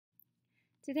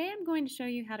Today I'm going to show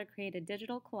you how to create a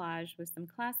digital collage with some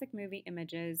classic movie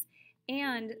images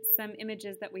and some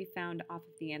images that we found off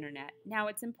of the internet. Now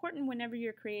it's important whenever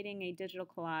you're creating a digital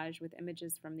collage with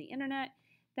images from the internet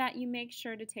that you make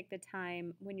sure to take the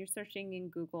time when you're searching in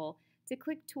Google to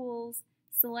click Tools,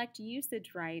 select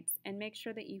Usage Rights, and make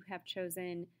sure that you have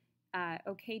chosen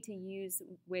OK to use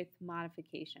with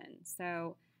modification.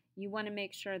 So you want to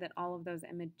make sure that all of those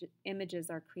images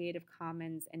are Creative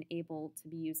Commons and able to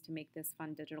be used to make this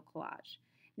fun digital collage.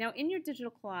 Now in your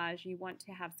digital collage you want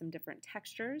to have some different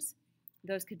textures.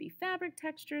 Those could be fabric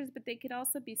textures, but they could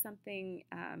also be something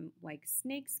like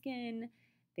snakeskin.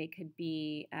 They could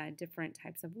be different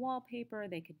types of wallpaper.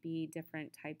 They could be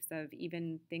different types of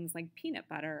even things like peanut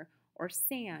butter or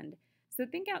sand. So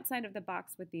think outside of the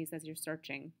box with these as you're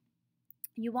searching.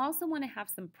 You also want to have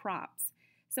some props.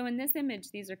 So in this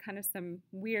image, these are kind of some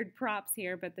weird props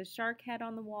here, but the shark head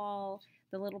on the wall,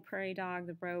 the little prairie dog,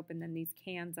 the rope, and then these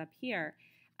cans up here.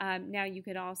 Now you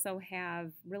could also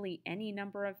have really any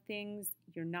number of things.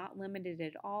 You're not limited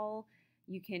at all.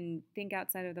 You can think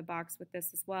outside of the box with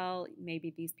this as well.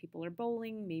 Maybe these people are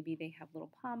bowling. Maybe they have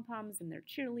little pom-poms and they're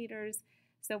cheerleaders.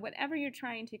 So whatever you're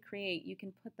trying to create, you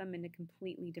can put them in a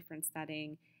completely different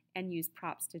setting and use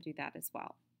props to do that as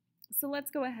well. So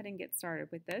let's go ahead and get started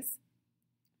with this.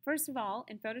 First of all,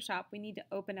 in Photoshop, we need to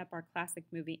open up our classic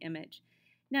movie image.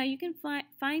 Now you can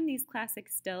find these classic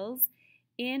stills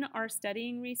in our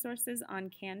studying resources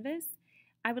on Canvas.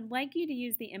 I would like you to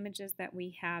use the images that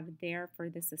we have there for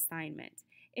this assignment.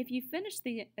 If you finish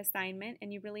the assignment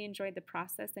and you really enjoyed the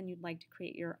process and you'd like to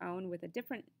create your own with a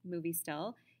different movie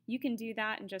still, you can do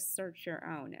that and just search your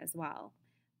own as well.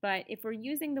 But if we're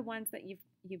using the ones that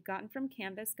you've gotten from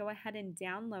Canvas, go ahead and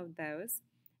download those.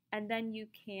 And then you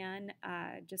can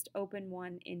just open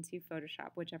one into Photoshop,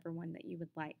 whichever one that you would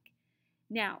like.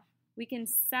 Now, we can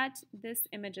set this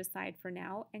image aside for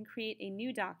now and create a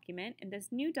new document. And this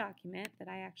new document that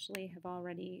I actually have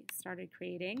already started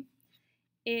creating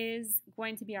is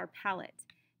going to be our palette.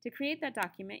 To create that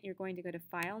document, you're going to go to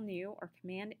File, New, or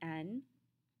Command-N,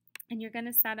 and you're going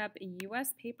to set up a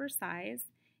US paper size,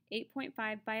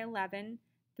 8.5 by 11,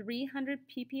 300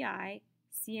 ppi,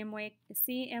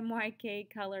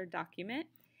 CMYK color document,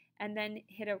 and then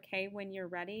hit OK when you're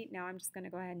ready. Now I'm just going to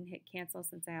go ahead and hit cancel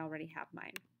since I already have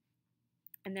mine.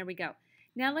 And there we go.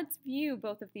 Now let's view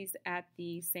both of these at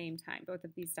the same time, both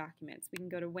of these documents. We can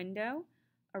go to Window,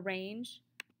 Arrange,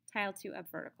 Tile to Up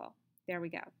Vertical. There we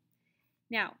go.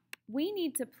 Now we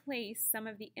need to place some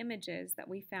of the images that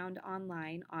we found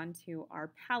online onto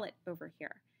our palette over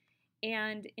here.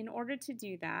 And in order to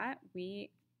do that, we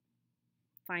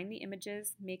find the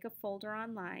images, make a folder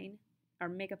online, or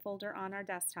make a folder on our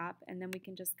desktop, and then we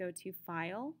can just go to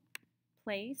File,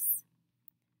 Place,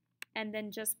 and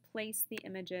then just place the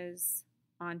images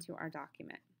onto our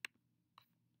document.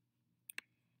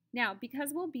 Now, because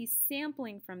we'll be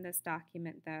sampling from this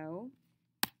document though,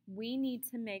 we need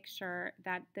to make sure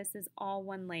that this is all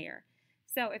one layer.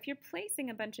 So if you're placing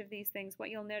a bunch of these things,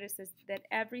 what you'll notice is that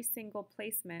every single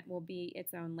placement will be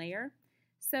its own layer.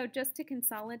 So just to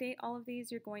consolidate all of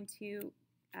these, you're going to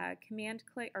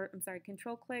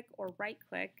Control click or right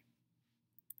click,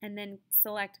 and then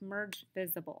select Merge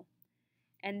Visible.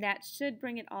 And that should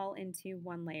bring it all into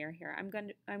one layer here. I'm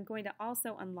going to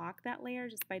also unlock that layer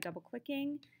just by double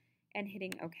clicking and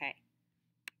hitting OK.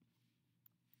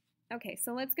 Okay,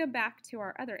 so let's go back to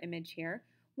our other image here.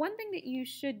 One thing that you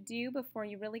should do before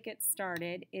you really get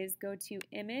started is go to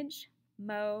Image,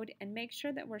 Mode, and make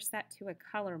sure that we're set to a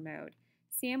color mode.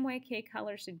 CMYK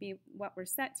color should be what we're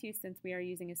set to since we are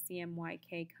using a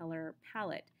CMYK color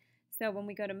palette. So when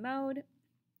we go to Mode,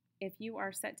 if you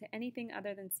are set to anything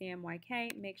other than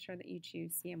CMYK, make sure that you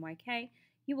choose CMYK.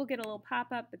 You will get a little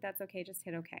pop-up, but that's okay, just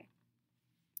hit OK.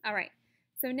 All right,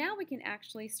 so now we can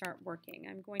actually start working.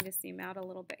 I'm going to zoom out a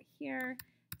little bit here,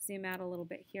 zoom out a little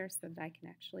bit here so that I can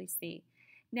actually see.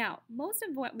 Now, most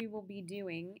of what we will be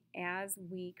doing as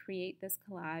we create this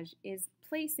collage is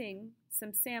placing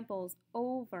some samples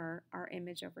over our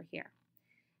image over here.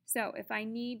 So if I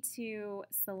need to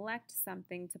select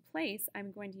something to place,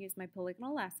 I'm going to use my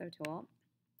polygonal lasso tool,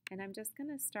 and I'm just going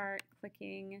to start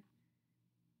clicking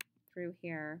through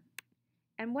here.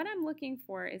 And what I'm looking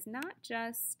for is not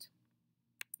just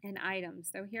an item.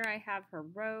 So here I have her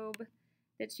robe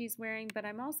that she's wearing, but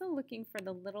I'm also looking for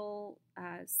the little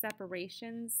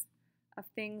separations of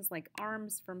things like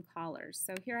arms from collars.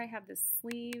 So here I have this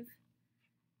sleeve,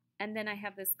 and then I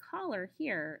have this collar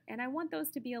here, and I want those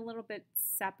to be a little bit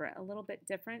separate, a little bit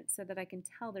different, so that I can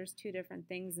tell there's two different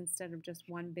things instead of just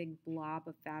one big blob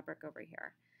of fabric over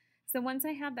here. So once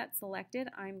I have that selected,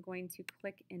 I'm going to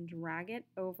click and drag it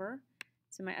over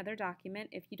So my other document,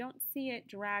 if you don't see it,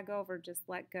 drag over, just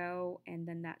let go, and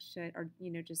then that should, or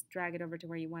just drag it over to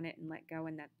where you want it and let go,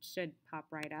 and that should pop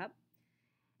right up.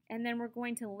 And then we're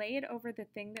going to lay it over the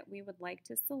thing that we would like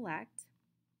to select.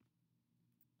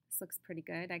 This looks pretty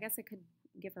good. I guess I could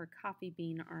give her coffee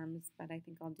bean arms, but I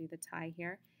think I'll do the tie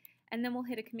here. And then we'll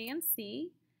hit a Command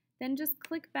C, then just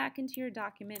click back into your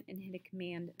document and hit a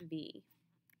Command V.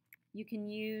 You can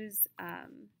use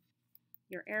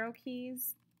your arrow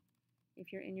keys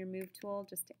if you're in your Move tool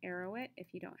just to arrow it if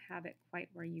you don't have it quite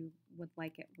where you would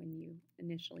like it when you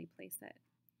initially place it.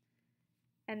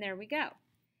 And there we go.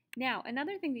 Now,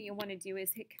 another thing that you'll want to do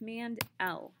is hit Command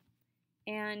L.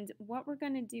 And what we're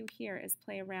going to do here is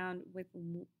play around with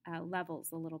levels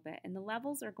a little bit. And the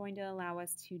levels are going to allow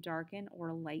us to darken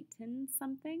or lighten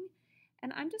something.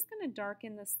 And I'm just going to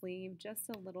darken the sleeve just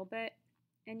a little bit.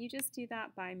 And you just do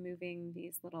that by moving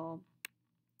these little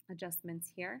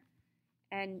adjustments here.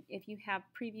 And if you have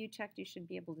preview checked, you should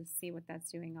be able to see what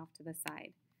that's doing off to the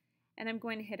side. And I'm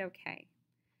going to hit OK.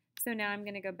 So now I'm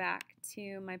going to go back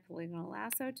to my polygonal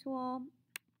lasso tool,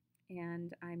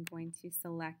 and I'm going to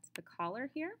select the collar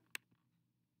here.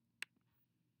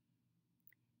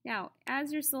 Now,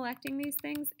 as you're selecting these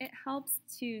things, it helps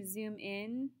to zoom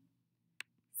in.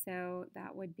 So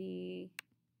that would be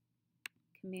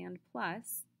Command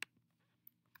plus,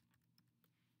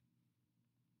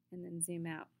 and then zoom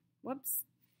out. Whoops.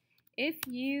 If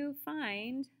you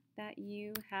find that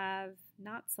you have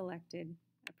not selected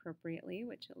appropriately,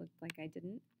 which it looked like I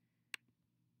didn't,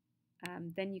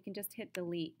 then you can just hit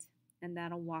delete, and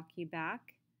that'll walk you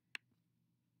back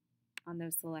on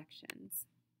those selections.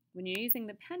 When you're using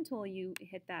the pen tool, you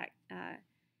hit that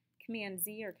Command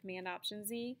Z or Command Option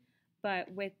Z,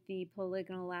 but with the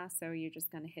polygonal lasso, you're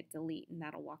just going to hit delete, and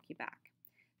that'll walk you back.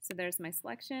 So there's my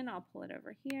selection. I'll pull it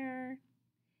over here.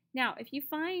 Now, if you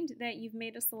find that you've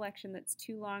made a selection that's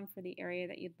too long for the area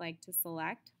that you'd like to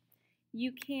select,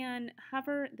 you can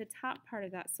hover the top part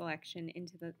of that selection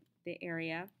into the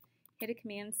area, hit a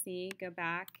Command C, go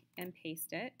back and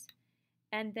paste it,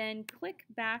 and then click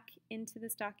back into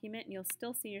this document, and you'll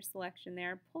still see your selection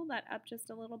there. Pull that up just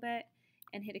a little bit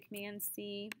and hit a Command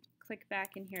C, click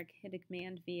back in here, hit a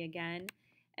Command V again,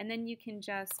 and then you can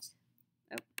just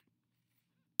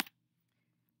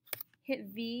hit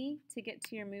V to get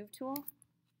to your Move tool,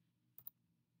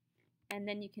 and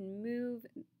then you can move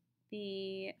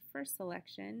the first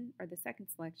selection or the second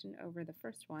selection over the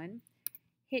first one.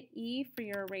 Hit E for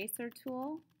your eraser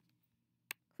tool,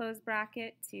 close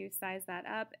bracket to size that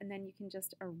up, and then you can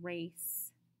just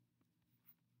erase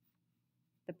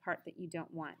the part that you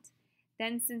don't want.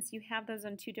 Then, since you have those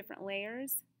on two different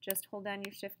layers, just hold down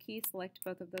your Shift key, select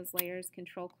both of those layers,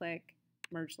 Control click,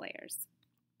 merge layers.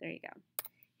 There you go.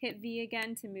 Hit V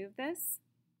again to move this.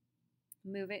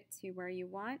 Move it to where you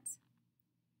want.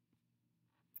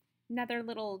 Another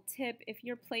little tip, if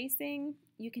you're placing,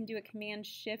 you can do a Command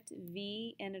Shift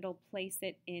V and it'll place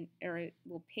it in, or it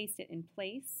will paste it in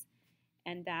place,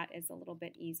 and that is a little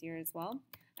bit easier as well.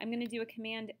 I'm going to do a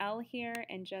Command L here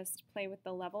and just play with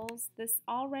the levels. This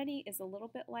already is a little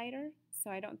bit lighter,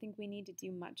 so I don't think we need to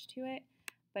do much to it,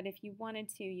 but if you wanted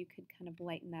to, you could kind of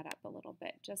lighten that up a little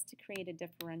bit just to create a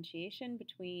differentiation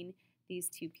between these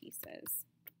two pieces.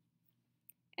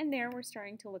 And there we're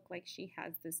starting to look like she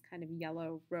has this kind of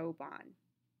yellow robe on.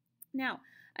 Now,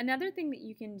 another thing that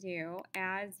you can do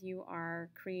as you are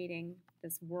creating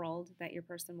this world that your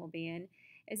person will be in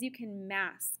is you can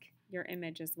mask your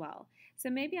image as well. So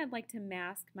maybe I'd like to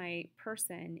mask my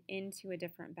person into a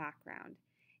different background.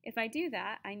 If I do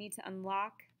that, I need to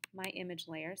unlock my image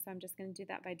layer, so I'm just going to do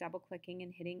that by double-clicking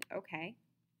and hitting OK.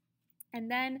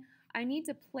 And then I need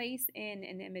to place in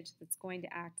an image that's going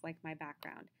to act like my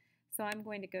background. So I'm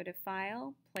going to go to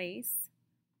File, Place,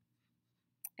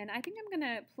 and I think I'm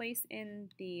going to place in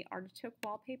the artichoke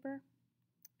wallpaper.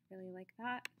 I really like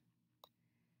that.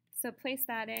 So place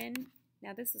that in.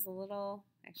 Now this is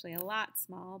actually a lot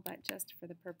small, but just for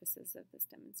the purposes of this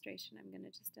demonstration, I'm going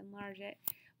to just enlarge it.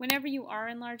 Whenever you are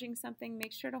enlarging something,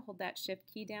 make sure to hold that Shift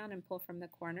key down and pull from the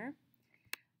corner.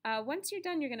 Once you're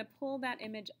done, you're going to pull that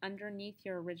image underneath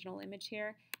your original image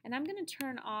here, and I'm going to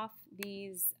turn off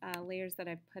these layers that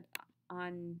I've put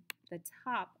on the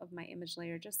top of my image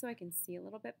layer just so I can see a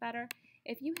little bit better.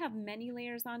 If you have many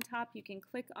layers on top, you can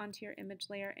click onto your image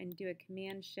layer and do a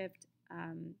Command Shift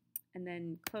and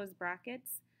then close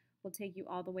brackets will take you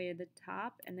all the way to the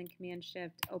top, and then Command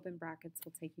Shift open brackets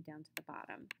will take you down to the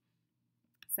bottom.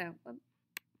 So,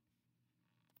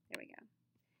 there we go.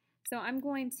 So I'm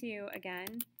going to,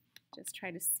 again, just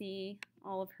try to see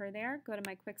all of her there. Go to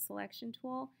my quick selection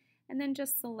tool, and then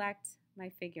just select my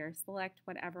figure. Select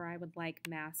whatever I would like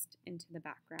masked into the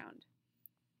background.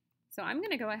 So I'm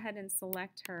going to go ahead and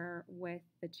select her with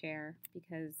the chair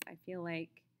because I feel like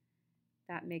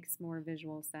that makes more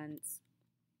visual sense.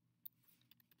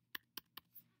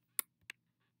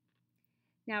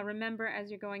 Now remember, as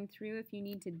you're going through, if you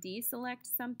need to deselect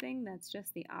something, that's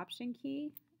just the Option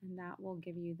key, and that will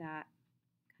give you that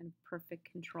kind of perfect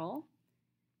control.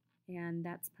 And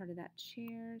that's part of that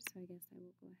chair, so I guess I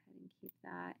will go ahead and keep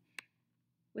that.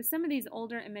 With some of these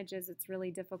older images, it's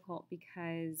really difficult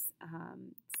because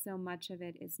so much of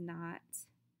it is not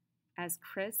as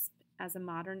crisp as a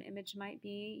modern image might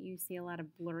be. You see a lot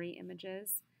of blurry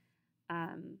images,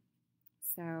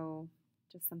 so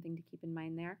just something to keep in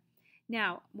mind there.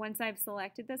 Now, once I've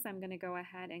selected this, I'm going to go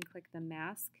ahead and click the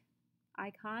mask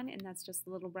icon, and that's just a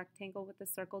little rectangle with the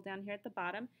circle down here at the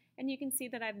bottom, and you can see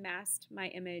that I've masked my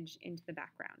image into the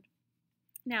background.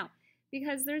 Now,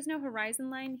 because there's no horizon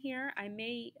line here, I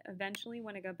may eventually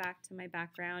want to go back to my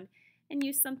background and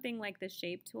use something like the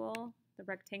shape tool, the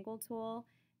rectangle tool,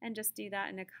 and just do that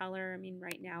in a color. I mean,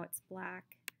 right now it's black,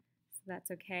 so that's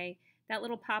okay. That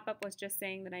little pop-up was just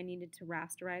saying that I needed to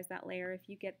rasterize that layer. If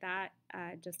you get that,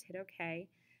 just hit OK.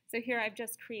 So here I've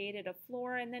just created a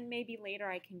floor, and then maybe later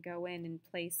I can go in and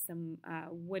place some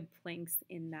wood planks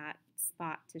in that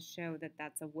spot to show that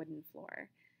that's a wooden floor.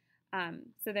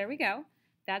 So there we go.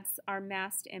 That's our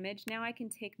masked image. Now I can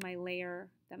take my layer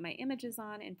that my image is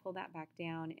on and pull that back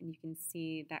down, and you can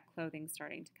see that clothing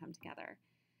starting to come together.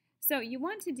 So you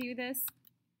want to do this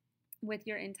with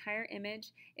your entire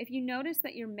image. If you notice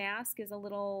that your mask is a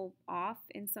little off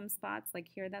in some spots, like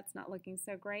here that's not looking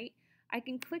so great, I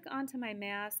can click onto my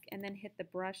mask and then hit the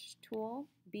brush tool,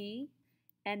 B,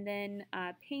 and then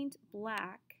paint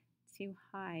black to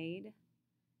hide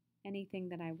anything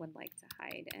that I would like to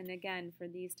hide. And again, for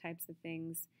these types of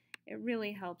things, it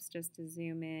really helps just to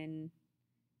zoom in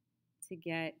to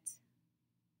get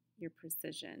your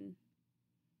precision.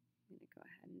 I'm going to go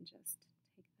ahead and just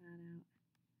take that out.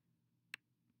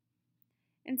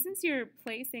 And since you're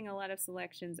placing a lot of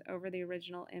selections over the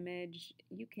original image,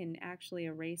 you can actually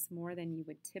erase more than you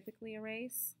would typically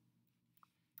erase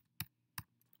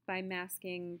by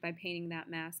painting that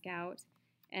mask out.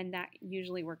 And that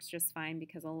usually works just fine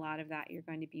because a lot of that you're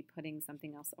going to be putting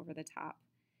something else over the top.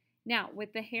 Now,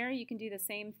 with the hair, you can do the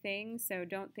same thing, so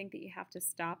don't think that you have to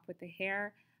stop with the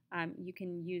hair. You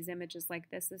can use images like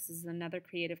this. This is another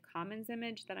Creative Commons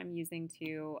image that I'm using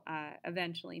to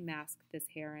eventually mask this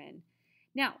hair in.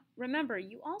 Now, remember,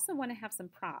 you also want to have some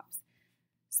props.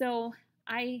 So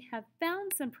I have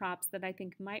found some props that I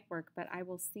think might work, but I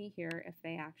will see here if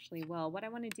they actually will. What I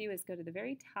want to do is go to the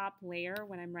very top layer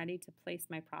when I'm ready to place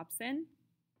my props in,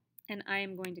 and I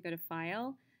am going to go to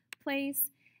File,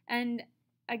 Place, and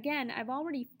again, I've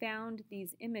already found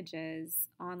these images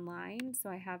online. So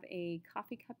I have a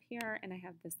coffee cup here, and I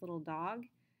have this little dog.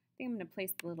 I think I'm going to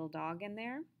place the little dog in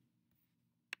there.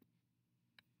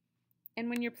 And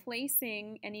when you're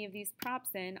placing any of these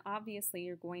props in, obviously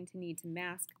you're going to need to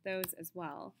mask those as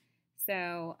well.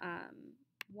 So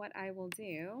what I will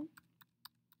do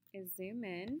is zoom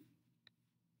in,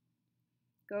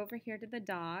 go over here to the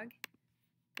dog,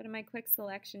 go to my quick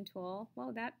selection tool.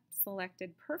 Well, that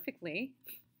selected perfectly.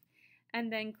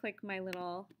 And then click my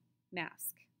little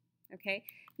mask. Okay.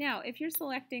 Now, if you're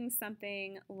selecting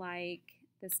something like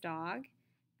this dog,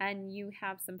 and you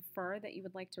have some fur that you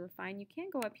would like to refine, you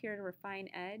can go up here to Refine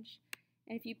Edge.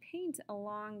 And if you paint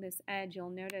along this edge,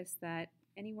 you'll notice that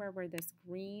anywhere where this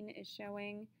green is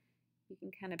showing, you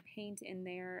can kind of paint in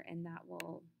there, and that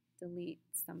will delete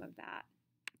some of that.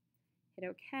 Hit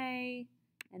OK,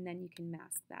 and then you can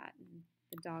mask that. And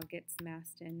the dog gets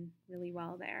masked in really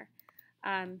well there.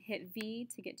 Hit V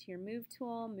to get to your Move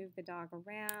tool, move the dog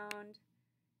around.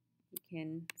 You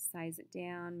can size it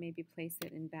down, maybe place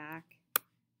it in back.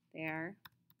 There,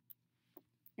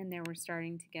 and there we're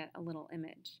starting to get a little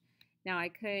image. Now I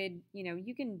could,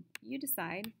 you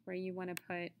decide where you want to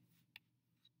put,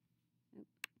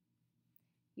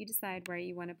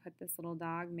 this little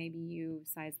dog. Maybe you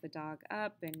size the dog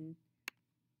up, and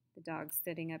the dog's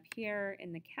sitting up here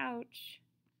in the couch.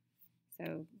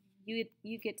 So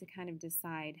you get to kind of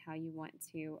decide how you want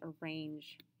to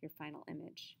arrange your final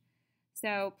image.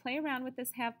 So play around with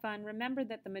this, have fun. Remember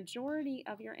that the majority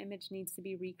of your image needs to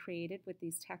be recreated with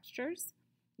these textures.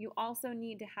 You also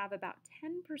need to have about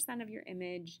 10% of your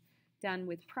image done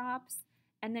with props,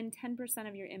 and then 10%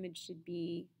 of your image should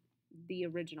be the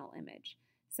original image.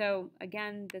 So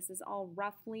again, this is all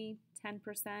roughly 10%.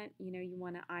 You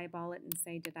want to eyeball it and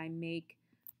say, did I make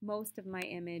most of my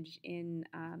image in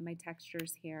my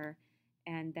textures here,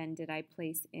 and then did I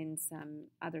place in some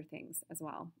other things as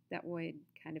well that would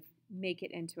kind of make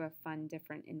it into a fun,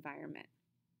 different environment.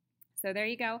 So there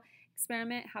you go.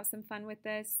 experiment, have some fun with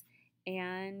this,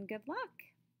 and good luck.